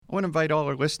I want to invite all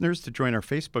our listeners to join our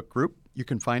Facebook group. You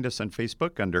can find us on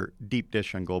Facebook under Deep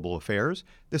Dish on Global Affairs.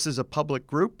 This is a public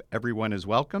group. Everyone is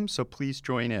welcome, so please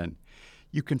join in.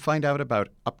 You can find out about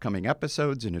upcoming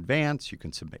episodes in advance. You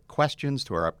can submit questions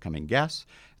to our upcoming guests.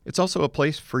 It's also a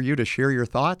place for you to share your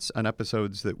thoughts on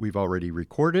episodes that we've already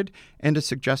recorded and to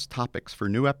suggest topics for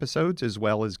new episodes as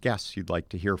well as guests you'd like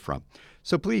to hear from.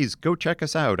 So please go check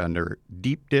us out under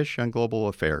Deep Dish on Global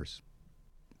Affairs.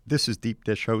 This is Deep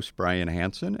Dish host Brian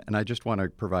Hansen, and I just want to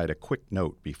provide a quick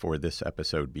note before this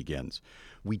episode begins.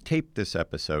 We taped this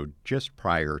episode just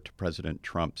prior to President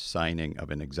Trump's signing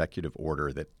of an executive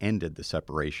order that ended the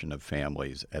separation of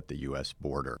families at the U.S.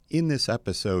 border. In this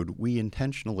episode, we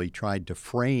intentionally tried to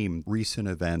frame recent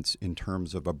events in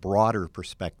terms of a broader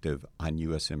perspective on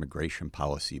U.S. immigration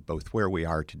policy, both where we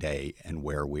are today and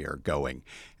where we are going.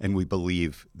 And we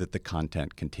believe that the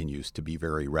content continues to be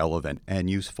very relevant and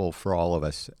useful for all of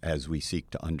us as we seek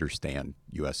to understand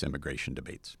U.S. immigration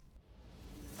debates.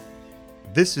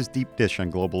 This is Deep Dish on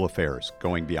Global Affairs,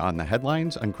 going beyond the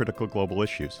headlines on critical global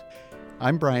issues.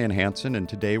 I'm Brian Hansen, and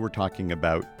today we're talking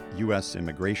about U.S.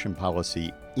 immigration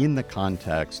policy in the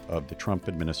context of the Trump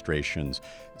administration's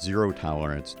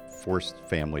zero-tolerance forced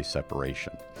family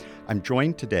separation. I'm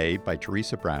joined today by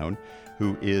Theresa Brown,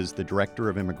 who is the Director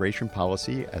of Immigration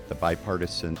Policy at the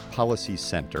Bipartisan Policy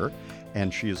Center,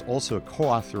 and she is also a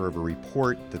co-author of a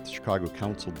report that the Chicago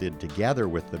Council did together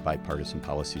with the Bipartisan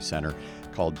Policy Center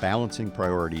called Balancing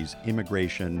Priorities,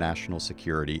 Immigration, National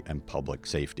Security, and Public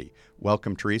Safety.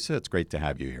 Welcome, Theresa. It's great to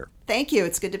have you here. Thank you.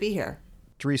 It's good to be here.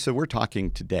 Theresa, we're talking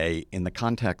today in the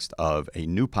context of a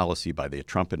new policy by the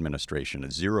Trump administration, a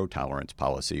zero-tolerance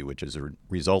policy, which is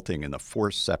resulting in the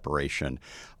forced separation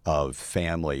of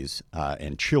families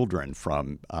and children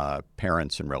from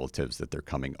parents and relatives that they're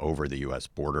coming over the U.S.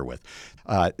 border with.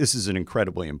 This is an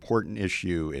incredibly important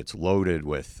issue. It's loaded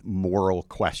with moral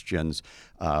questions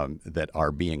that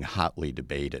are being hotly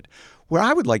debated. Where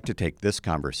I would like to take this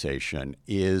conversation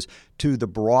is to the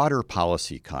broader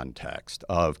policy context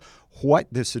of what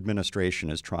this administration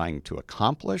is trying to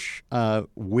accomplish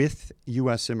with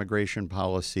U.S. immigration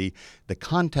policy, the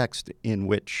context in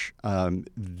which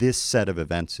this set of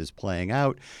events is playing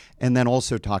out, and then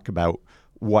also talk about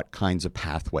what kinds of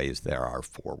pathways there are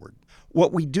forward.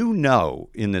 What we do know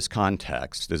in this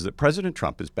context is that President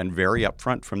Trump has been very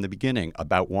upfront from the beginning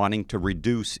about wanting to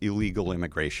reduce illegal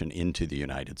immigration into the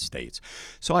United States.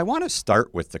 So I want to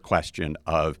start with the question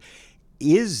of,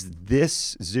 is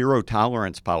this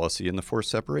zero-tolerance policy and the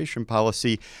forced separation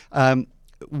policy,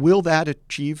 will that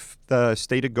achieve the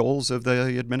stated goals of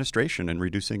the administration in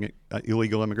reducing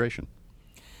illegal immigration?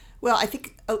 Well, I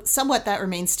think somewhat that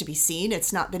remains to be seen.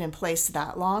 It's not been in place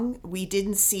that long. We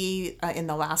didn't see in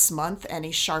the last month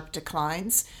any sharp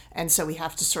declines, and so we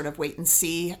have to sort of wait and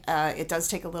see. It does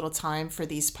take a little time for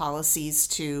these policies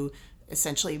to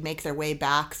essentially make their way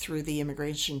back through the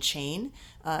immigration chain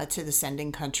to the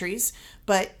sending countries.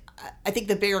 But I think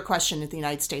the bigger question in the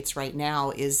United States right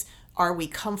now is, are we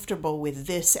comfortable with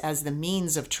this as the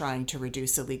means of trying to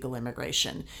reduce illegal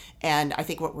immigration? And I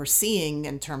think what we're seeing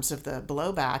in terms of the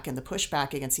blowback and the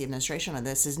pushback against the administration on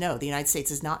this is no, the United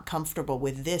States is not comfortable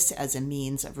with this as a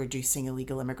means of reducing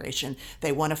illegal immigration.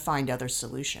 They want to find other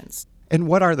solutions. And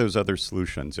what are those other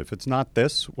solutions? If it's not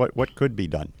this, what could be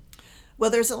done?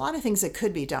 Well, there's a lot of things that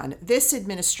could be done. This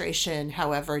administration,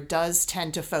 however, does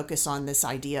tend to focus on this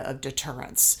idea of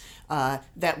deterrence,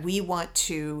 that we want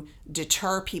to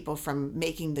deter people from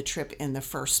making the trip in the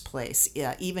first place,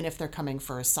 even if they're coming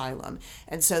for asylum.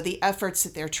 And so the efforts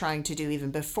that they're trying to do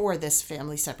even before this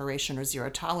family separation or zero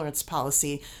tolerance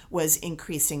policy was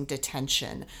increasing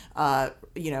detention.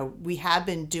 We have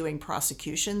been doing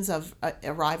prosecutions of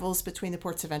arrivals between the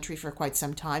ports of entry for quite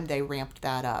some time. They ramped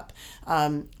that up.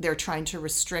 They're trying to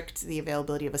restrict the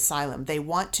availability of asylum. They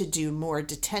want to do more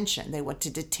detention. They want to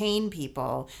detain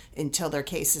people until their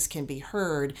cases can be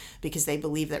heard because they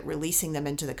believe that releasing them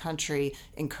into the country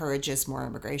encourages more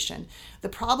immigration. The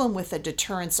problem with a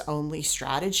deterrence-only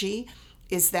strategy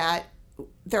is that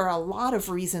there are a lot of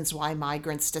reasons why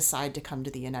migrants decide to come to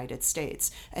the United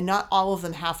States, and not all of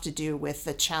them have to do with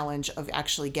the challenge of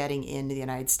actually getting into the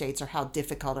United States or how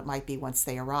difficult it might be once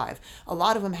they arrive. A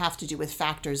lot of them have to do with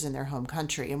factors in their home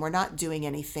country, and we're not doing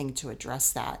anything to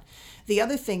address that. The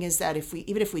other thing is that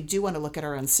even if we do want to look at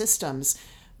our own systems,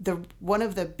 one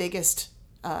of the biggest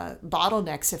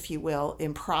bottlenecks, if you will,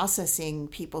 in processing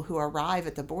people who arrive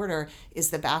at the border is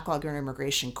the backlog in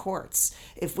immigration courts.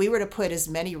 If we were to put as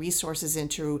many resources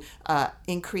into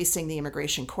increasing the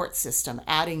immigration court system,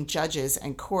 adding judges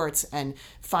and courts and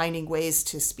finding ways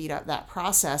to speed up that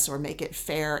process or make it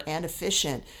fair and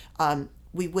efficient,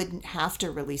 we wouldn't have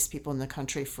to release people in the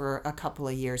country for a couple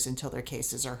of years until their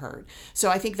cases are heard. So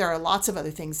I think there are lots of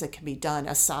other things that can be done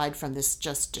aside from this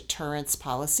just deterrence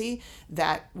policy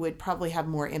that would probably have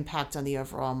more impact on the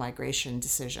overall migration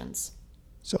decisions.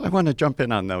 So I want to jump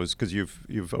in on those because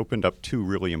you've opened up two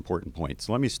really important points.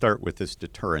 Let me start with this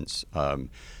deterrence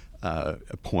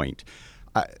point.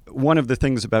 One of the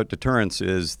things about deterrence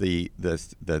is the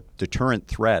deterrent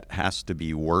threat has to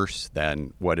be worse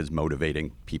than what is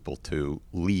motivating people to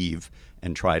leave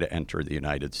and try to enter the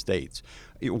United States.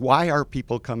 Why are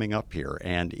people coming up here?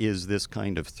 And is this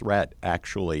kind of threat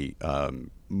actually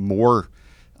more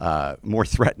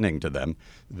threatening to them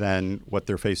than what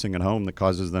they're facing at home that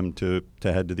causes them to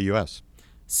head to the U.S.?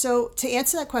 So to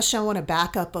answer that question, I want to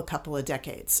back up a couple of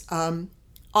decades.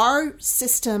 Our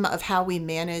system of how we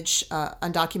manage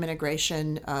undocumented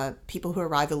migration, people who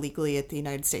arrive illegally at the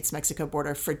United States-Mexico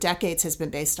border for decades has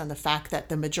been based on the fact that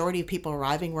the majority of people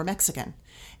arriving were Mexican.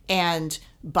 And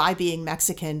by being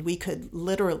Mexican, we could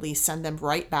literally send them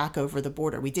right back over the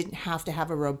border. We didn't have to have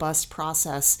a robust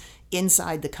process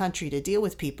inside the country to deal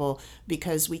with people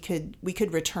because we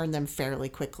could return them fairly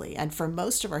quickly. And for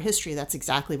most of our history, that's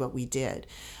exactly what we did.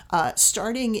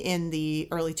 Starting in the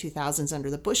early 2000s under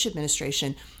the Bush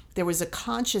administration, there was a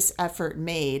conscious effort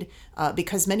made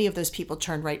because many of those people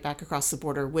turned right back across the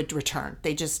border would return.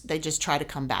 They just try to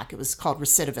come back. It was called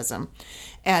recidivism.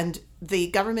 And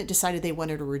the government decided they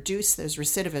wanted to reduce those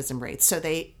recidivism rates. So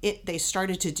they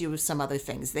started to do some other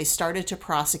things. They started to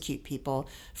prosecute people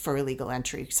for illegal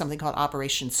entry, something called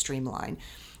Operation Streamline.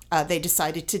 They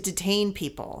decided to detain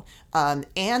people,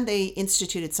 and they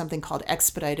instituted something called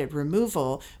expedited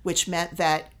removal, which meant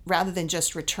that rather than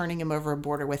just returning them over a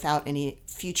border without any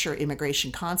future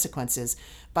immigration consequences,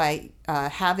 by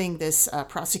having this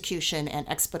prosecution and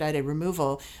expedited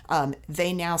removal,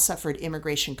 they now suffered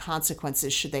immigration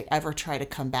consequences should they ever try to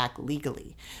come back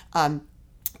legally.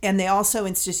 And they also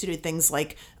instituted things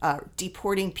like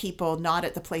deporting people not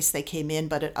at the place they came in,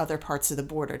 but at other parts of the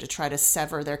border to try to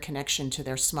sever their connection to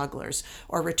their smugglers,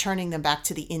 or returning them back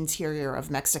to the interior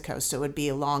of Mexico, so it would be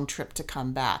a long trip to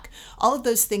come back. All of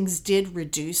those things did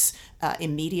reduce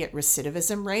immediate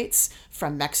recidivism rates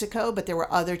from Mexico, but there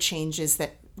were other changes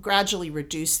that gradually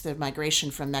reduced the migration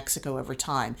from Mexico over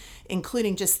time,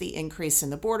 including just the increase in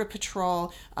the Border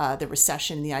Patrol, the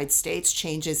recession in the United States,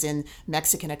 changes in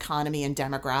Mexican economy and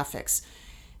demographics.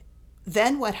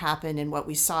 Then what happened and what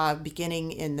we saw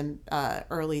beginning in the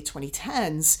early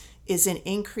 2010s is an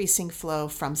increasing flow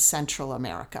from Central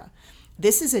America.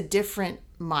 This is a different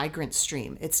migrant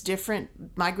stream. It's different.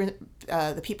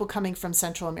 The people coming from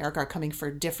Central America are coming for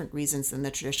different reasons than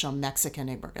the traditional Mexican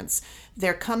immigrants.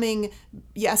 They're coming,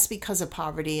 yes, because of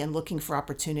poverty and looking for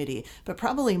opportunity, but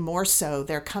probably more so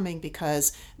they're coming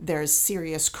because there's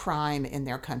serious crime in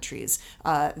their countries.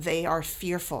 They are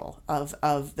fearful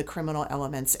of the criminal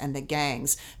elements and the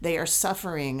gangs. They are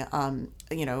suffering,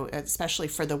 especially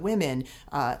for the women,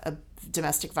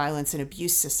 domestic violence and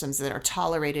abuse systems that are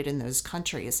tolerated in those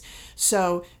countries.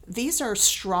 So these are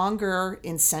stronger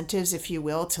incentives, if you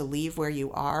will, to leave where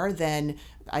you are than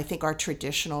I think our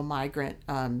traditional migrant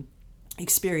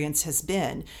experience has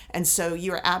been. And so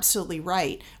you're absolutely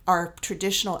right. Our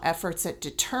traditional efforts at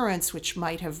deterrence, which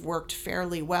might have worked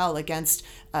fairly well against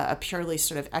a purely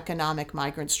sort of economic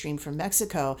migrant stream from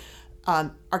Mexico,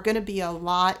 are going to be a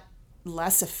lot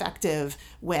less effective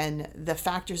when the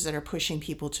factors that are pushing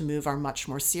people to move are much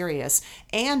more serious.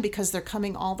 And because they're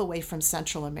coming all the way from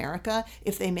Central America,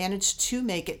 if they manage to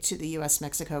make it to the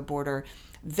U.S.-Mexico border,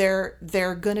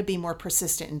 they're going to be more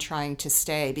persistent in trying to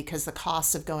stay because the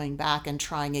costs of going back and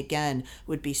trying again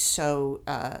would be so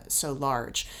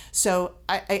large. So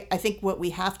I think what we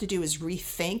have to do is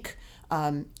rethink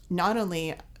not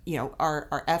only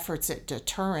our efforts at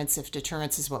deterrence, if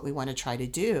deterrence is what we want to try to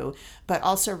do, but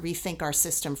also rethink our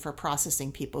system for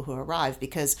processing people who arrive,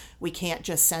 because we can't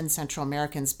just send Central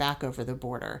Americans back over the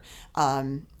border.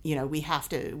 We have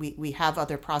to, we have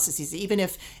other processes, even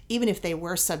if they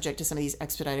were subject to some of these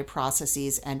expedited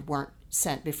processes and weren't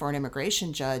sent before an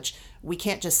immigration judge, we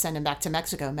can't just send them back to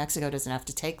Mexico. Mexico doesn't have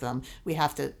to take them. We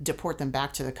have to deport them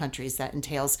back to the countries. That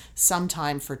entails some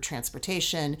time for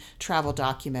transportation, travel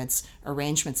documents,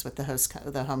 arrangements with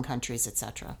the home countries,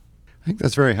 etc. I think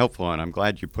that's very helpful, and I'm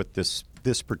glad you put this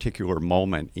particular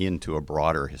moment into a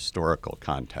broader historical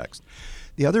context.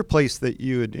 The other place that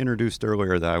you had introduced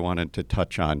earlier that I wanted to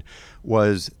touch on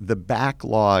was the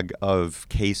backlog of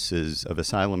cases, of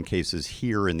asylum cases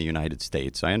here in the United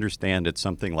States. I understand it's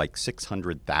something like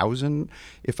 600,000,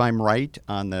 if I'm right,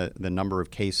 on the number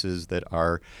of cases that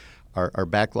are are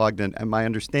backlogged. And my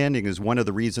understanding is one of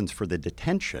the reasons for the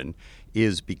detention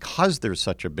is because there's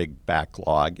such a big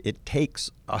backlog, it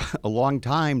takes a long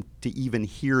time to even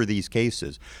hear these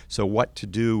cases. So what to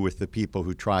do with the people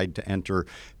who tried to enter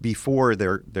before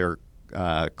their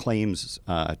claims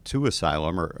to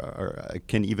asylum or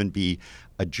can even be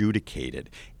adjudicated.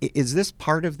 Is this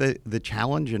part of the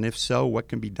challenge? And if so, what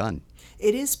can be done?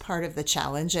 It is part of the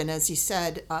challenge. And as you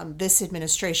said, this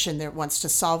administration that wants to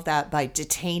solve that by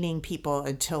detaining people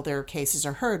until their cases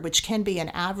are heard, which can be an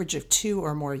average of 2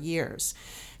 or more years.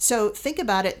 So think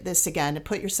about this again, to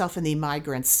put yourself in the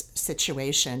migrant's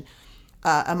situation.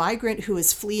 A migrant who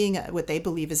is fleeing what they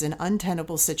believe is an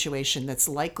untenable situation that's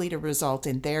likely to result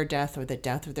in their death or the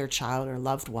death of their child or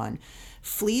loved one,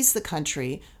 flees the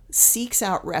country, seeks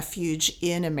out refuge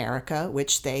in America,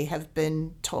 which they have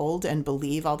been told and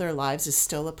believe all their lives is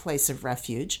still a place of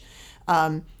refuge.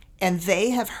 And they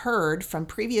have heard from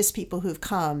previous people who've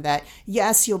come that,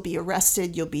 yes, you'll be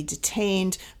arrested, you'll be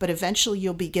detained, but eventually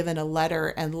you'll be given a letter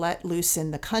and let loose in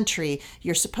the country.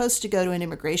 You're supposed to go to an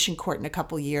immigration court in a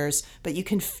couple years, but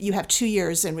you have 2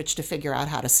 years in which to figure out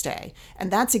how to stay.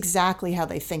 And that's exactly how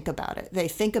they think about it. They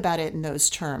think about it in those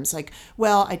terms, like,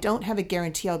 well, I don't have a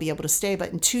guarantee I'll be able to stay,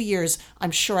 but in 2 years, I'm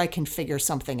sure I can figure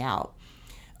something out.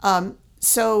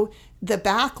 So the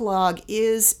backlog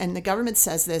is, and the government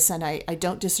says this, and I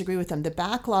don't disagree with them, the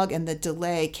backlog and the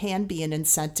delay can be an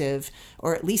incentive,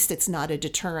 or at least it's not a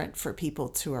deterrent for people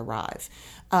to arrive.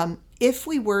 If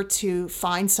we were to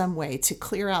find some way to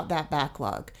clear out that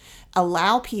backlog,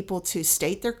 allow people to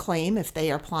state their claim if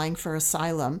they are applying for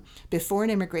asylum before an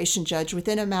immigration judge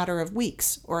within a matter of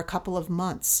weeks or a couple of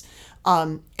months,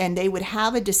 and they would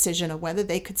have a decision of whether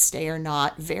they could stay or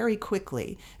not very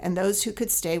quickly. And those who could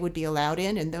stay would be allowed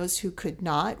in, and those who could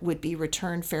not would be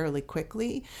returned fairly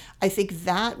quickly. I think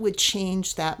that would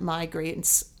change that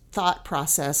migrant's thought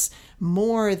process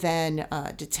more than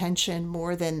detention,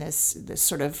 more than this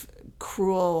sort of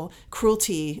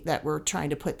cruelty that we're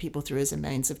trying to put people through as a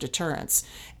means of deterrence.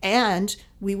 And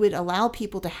we would allow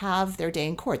people to have their day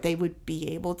in court. They would be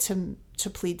able to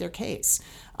plead their case.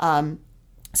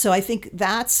 So I think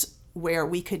that's where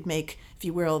we could make, if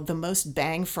you will, the most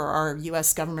bang for our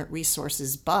U.S. government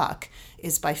resources buck,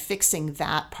 is by fixing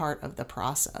that part of the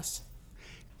process.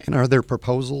 And are there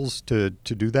proposals to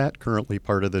do that currently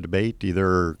part of the debate,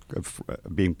 either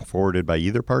being forwarded by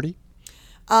either party?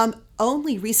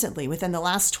 Only recently, within the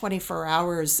last 24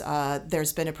 hours,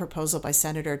 there's been a proposal by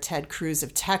Senator Ted Cruz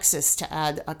of Texas to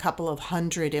add a couple of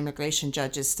hundred immigration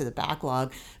judges to the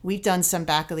backlog. We've done some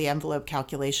back-of-the-envelope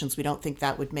calculations. We don't think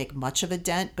that would make much of a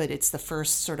dent, but it's the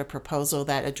first sort of proposal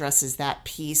that addresses that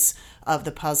piece of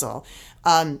the puzzle.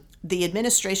 The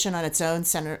administration on its own,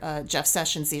 Senator Jeff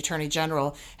Sessions, the Attorney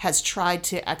General, has tried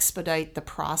to expedite the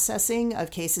processing of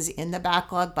cases in the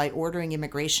backlog by ordering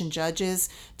immigration judges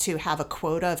to have a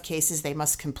quota of cases they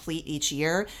must complete each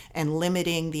year and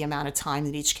limiting the amount of time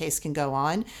that each case can go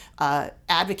on.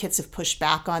 Advocates have pushed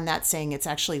back on that, saying it's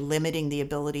actually limiting the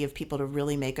ability of people to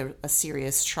really make a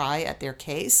serious try at their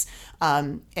case.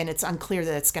 And it's unclear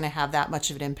that it's going to have that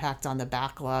much of an impact on the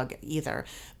backlog either.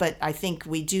 But I think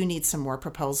we do need some more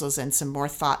proposals and some more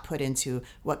thought put into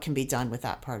what can be done with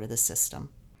that part of the system.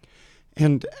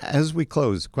 And as we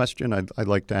close, question I'd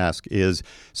like to ask is,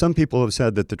 some people have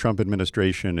said that the Trump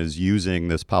administration is using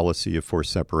this policy of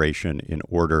forced separation in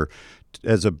order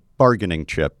as a bargaining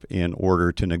chip in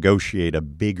order to negotiate a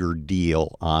bigger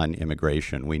deal on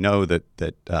immigration. We know that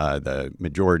the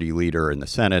majority leader in the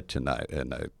Senate and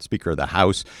the Speaker of the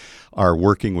House are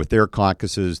working with their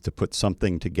caucuses to put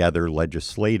something together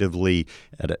legislatively,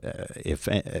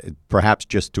 perhaps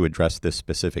just to address this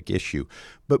specific issue.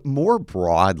 But more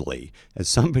broadly, as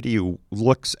somebody who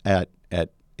looks at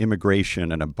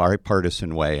immigration in a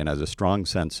bipartisan way and has a strong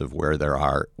sense of where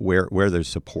there's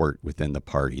support within the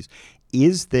parties,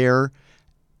 is there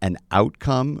an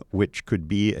outcome which could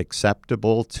be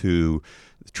acceptable to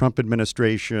the Trump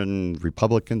administration,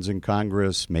 Republicans in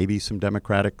Congress, maybe some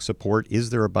Democratic support? Is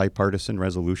there a bipartisan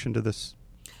resolution to this?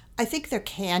 I think there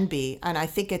can be, and I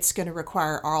think it's going to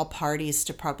require all parties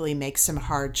to probably make some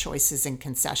hard choices and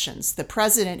concessions. The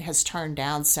president has turned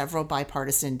down several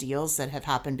bipartisan deals that have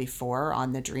happened before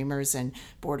on the Dreamers and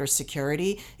border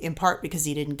security, in part because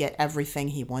he didn't get everything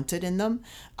he wanted in them.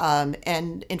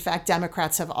 And in fact,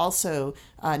 Democrats have also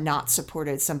not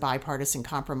supported some bipartisan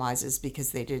compromises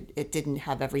because it didn't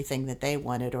have everything that they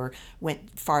wanted or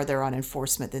went farther on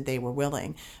enforcement than they were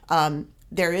willing.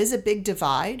 There is a big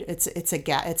divide. It's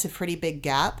a pretty big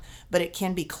gap, but it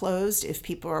can be closed if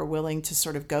people are willing to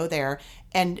sort of go there.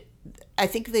 And I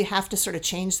think they have to sort of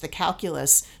change the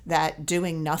calculus that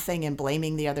doing nothing and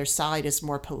blaming the other side is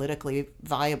more politically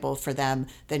viable for them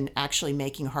than actually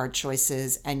making hard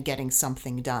choices and getting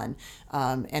something done.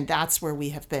 And that's where we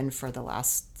have been for the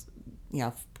last,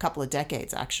 couple of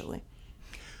decades, actually.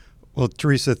 Well,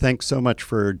 Theresa, thanks so much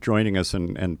for joining us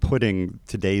and putting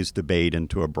today's debate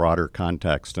into a broader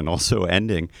context, and also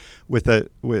ending with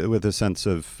a sense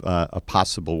of a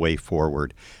possible way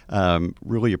forward.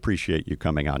 Really appreciate you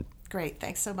coming on. Great.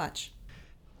 Thanks so much.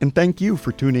 And thank you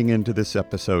for tuning into this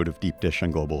episode of Deep Dish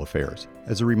on Global Affairs.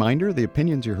 As a reminder, the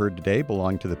opinions you heard today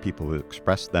belong to the people who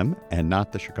expressed them and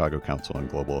not the Chicago Council on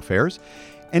Global Affairs.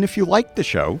 And if you like the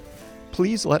show,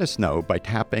 please let us know by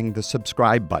tapping the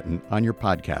subscribe button on your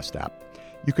podcast app.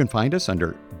 You can find us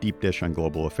under Deep Dish on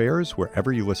Global Affairs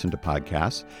wherever you listen to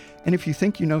podcasts. And if you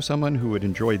think you know someone who would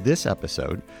enjoy this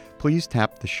episode, please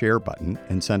tap the share button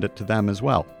and send it to them as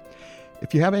well.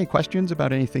 If you have any questions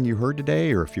about anything you heard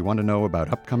today, or if you want to know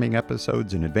about upcoming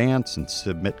episodes in advance and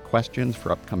submit questions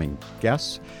for upcoming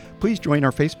guests, please join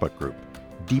our Facebook group,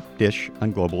 Deep Dish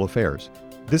on Global Affairs.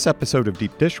 This episode of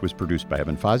Deep Dish was produced by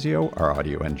Evan Fazio. Our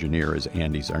audio engineer is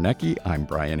Andy Zarnecki. I'm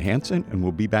Brian Hansen, and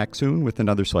we'll be back soon with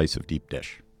another slice of Deep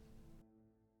Dish.